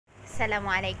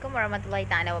Assalamualaikum warahmatullahi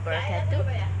taala wabarakatuh.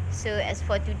 So as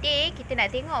for today, kita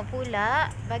nak tengok pula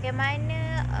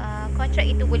bagaimana kontrak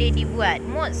itu boleh dibuat.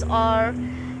 Modes or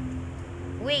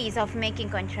ways of making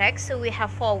contracts. So we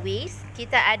have 4 ways.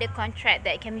 Kita ada contract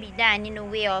that can be done in a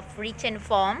way of written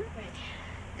form.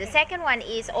 The second one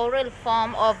is oral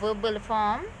form or verbal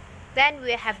form. Then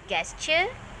we have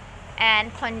gesture and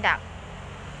conduct.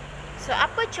 So,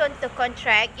 apa contoh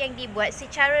kontrak yang dibuat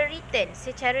secara written?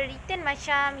 Secara written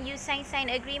macam you sign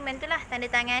agreement tu lah, tanda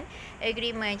tangan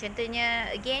agreement.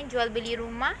 Contohnya, again, jual beli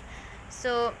rumah.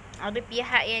 So, ada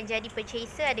pihak yang jadi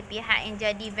purchaser, ada pihak yang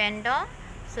jadi vendor.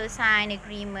 So, sign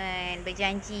agreement,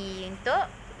 berjanji untuk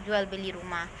jual beli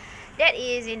rumah. That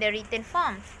is in the written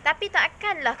form. Tapi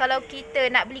takkanlah kalau kita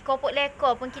nak beli kopok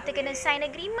lekor pun kita kena sign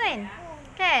agreement.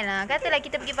 Kan? Katalah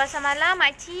kita pergi pasar malam,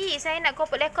 makcik, saya nak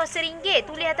kopok lekor RM1,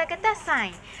 tulis atas kertas,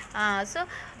 sign. So,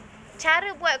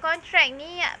 cara buat kontrak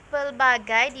ni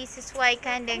pelbagai,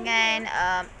 disesuaikan dengan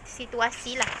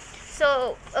situasi lah.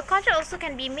 So, a contract also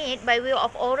can be made by way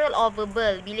of oral or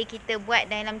verbal. Bila kita buat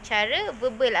dalam cara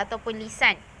verbal ataupun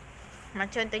lisan.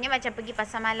 Contohnya macam pergi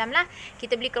pasar malam lah,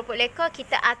 kita beli keropok lekor,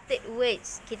 kita uttered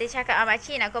words. Kita cakap,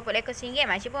 makcik nak keropok lekor RM1,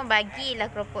 makcik pun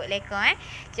bagilah keropok lekor.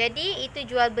 Jadi itu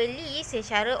jual beli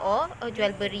secara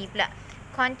jual beli pula.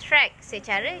 Contract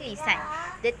secara lisan.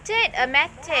 The third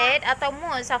method atau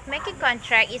modes of making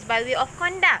contract is by way of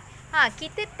conduct.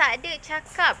 Kita tak ada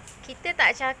cakap,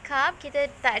 kita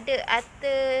tak ada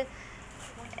utter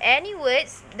any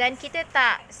words dan kita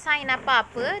tak sign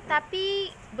apa-apa, tapi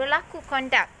berlaku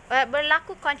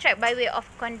contract by way of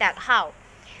conduct. How?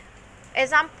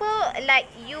 Example, like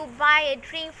you buy a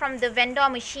drink from the vendor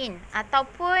machine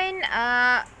ataupun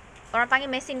orang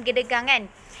panggil mesin gedegang kan,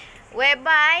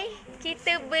 whereby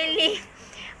kita beli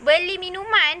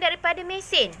minuman daripada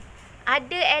mesin.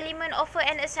 Ada element offer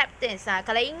and acceptance.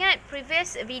 Kalau ingat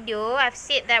previous video, I've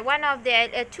said that one of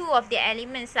the two of the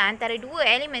elements antara dua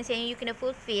elements yang you kena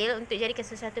fulfill untuk jadikan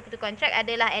sesuatu itu kontrak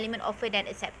adalah element offer dan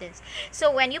acceptance.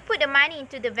 So when you put the money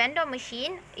into the vendor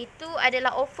machine, itu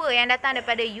adalah offer yang datang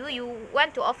daripada you. You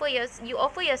want to offer you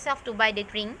offer yourself to buy the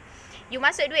drink. You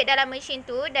masuk duit dalam mesin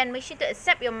tu dan mesin tu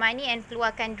accept your money and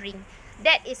keluarkan drink.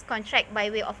 That is contract by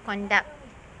way of conduct.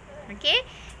 Okay?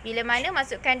 Bila mana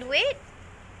masukkan duit,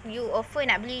 you offer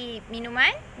nak beli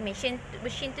minuman, mesin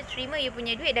tu terima you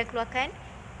punya duit dan keluarkan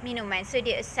minuman. So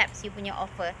dia accepts you punya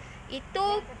offer.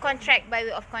 Itu contract by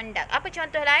way of conduct. Apa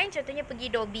contoh lain? Contohnya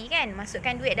pergi Dobi kan,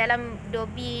 masukkan duit dalam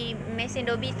Dobi, mesin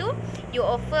Dobi tu, you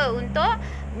offer untuk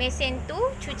mesin tu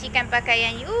cucikan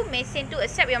pakaian you, mesin tu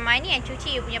accept your money and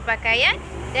cuci you punya pakaian.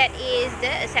 That is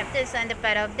the acceptance on the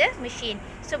part of the machine.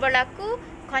 So berlaku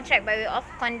contract by way of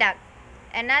conduct.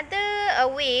 Another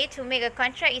way to make a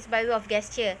contract is by way of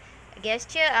gesture.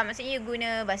 Gesture maksudnya you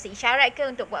guna bahasa isyarat ke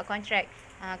untuk buat kontrak.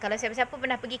 Kalau siapa-siapa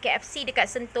pernah pergi KFC dekat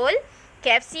Sentul,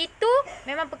 KFC tu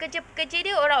memang pekerja-pekerja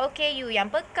dia orang OKU yang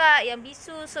pekak, yang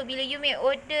bisu. So bila you make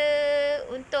order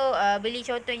untuk beli,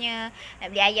 contohnya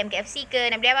nak beli ayam KFC ke,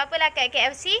 nak beli apa-apa lah kat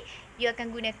KFC, you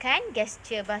akan gunakan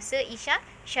gesture, bahasa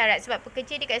isyarat. Sebab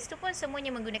pekerja dekat situ pun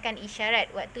semuanya menggunakan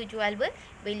isyarat waktu jual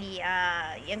beli.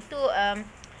 Yang tu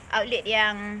outlet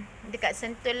yang dekat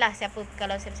Sentul lah,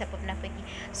 kalau siapa-siapa pernah pergi.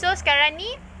 So sekarang ni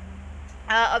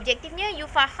objektifnya you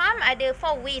faham ada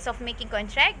 4 ways of making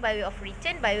contract, by way of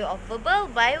written, by way of verbal,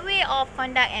 by way of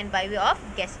conduct and by way of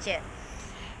gesture.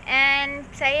 And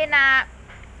saya nak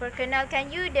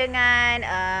perkenalkan you dengan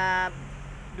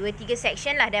 2-3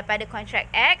 section lah daripada Contract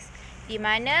X, di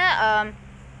mana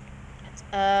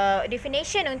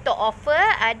definition untuk offer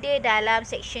ada dalam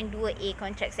section 2A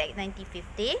Contracts Act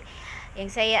 1950 yang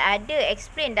saya ada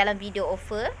explain dalam video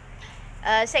offer.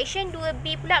 Section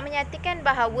 2B pula menyatakan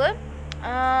bahawa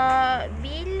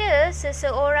bila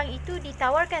seseorang itu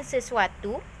ditawarkan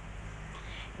sesuatu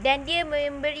dan dia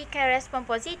memberikan respon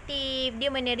positif, dia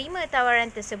menerima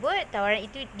tawaran tersebut, tawaran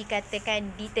itu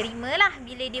dikatakan diterima lah.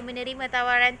 Bila dia menerima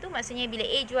tawaran tu, maksudnya bila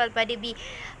A jual pada B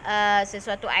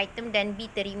sesuatu item dan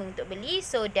B terima untuk beli,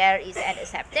 so there is an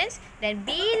acceptance. Dan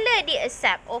bila dia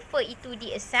accept, offer itu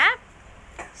di accept,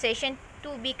 section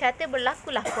 2B kata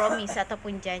berlakulah promise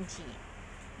ataupun janji.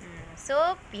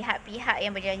 So pihak-pihak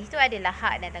yang berjanji itu adalah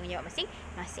hak dan tanggungjawab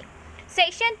masing-masing.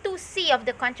 Section 2C of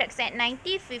the Contracts Act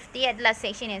 1950 adalah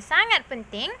section yang sangat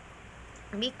penting,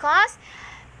 because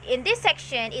in this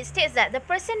section it states that the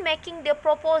person making the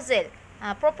proposal,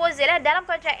 proposal lah dalam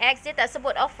Contract Act dia tak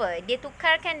sebut offer, dia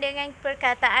tukarkan dengan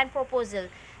perkataan proposal.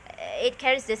 It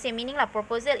carries the same meaning lah.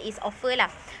 Proposal is offer lah.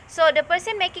 So the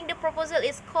person making the proposal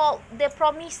is called the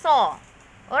promisor.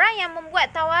 Orang yang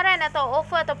membuat tawaran atau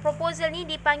offer atau proposal ni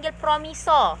dipanggil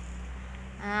promisor.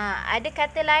 Ada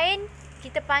kata lain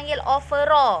kita panggil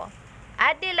offeror.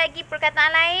 Ada lagi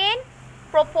perkataan lain,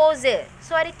 proposal.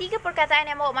 So ada 3 perkataan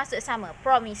yang bawa maksud sama.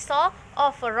 Promisor,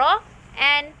 offeror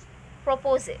and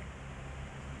proposal.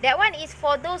 That one is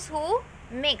for those who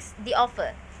makes the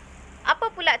offer.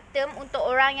 Apa pula term untuk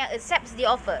orang yang accepts the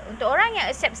offer? Untuk orang yang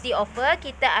accepts the offer,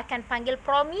 kita akan panggil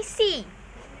promisee.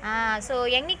 So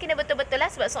yang ni kena betul-betul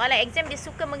lah, sebab soalan exam dia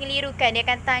suka mengelirukan. Dia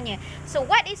akan tanya, so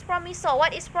what is promisor,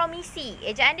 what is promisee?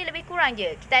 Ejaan dia lebih kurang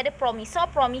je. Kita ada promisor,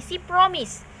 promisee,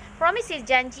 promise. Promise is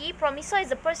janji, promisor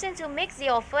is the person who makes the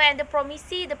offer, and the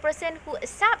promisee the person who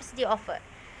accepts the offer.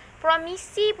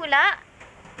 Promisee pula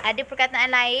ada perkataan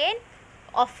lain,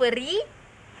 offeree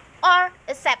or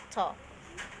acceptor.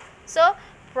 So,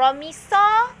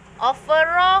 promisor,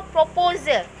 offeror,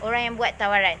 proposer, orang yang buat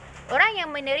tawaran. Orang yang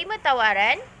menerima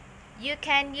tawaran, you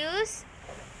can use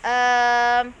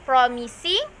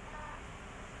promising,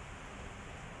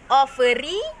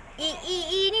 offeree,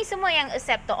 ni semua yang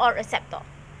acceptor or acceptor.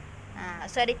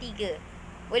 So ada 3.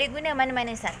 Boleh guna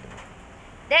mana-mana satu.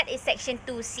 That is section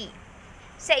 2C.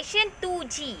 Section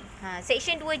 2G.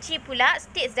 Section 2G pula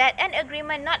states that an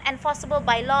agreement not enforceable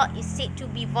by law is said to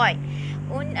be void.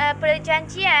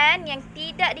 Perjanjian yang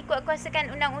tidak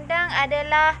dikuatkuasakan undang-undang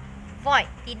adalah void,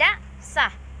 tidak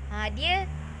sah. Dia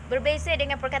berbeza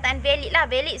dengan perkataan valid lah.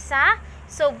 Valid sah.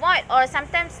 So void, or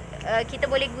sometimes kita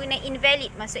boleh guna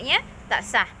invalid, maksudnya tak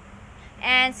sah.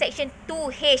 And section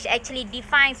 2H actually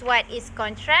defines what is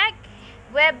contract,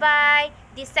 whereby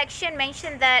this section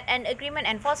mentioned that an agreement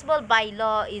enforceable by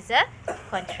law is a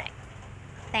contract.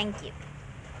 Thank you.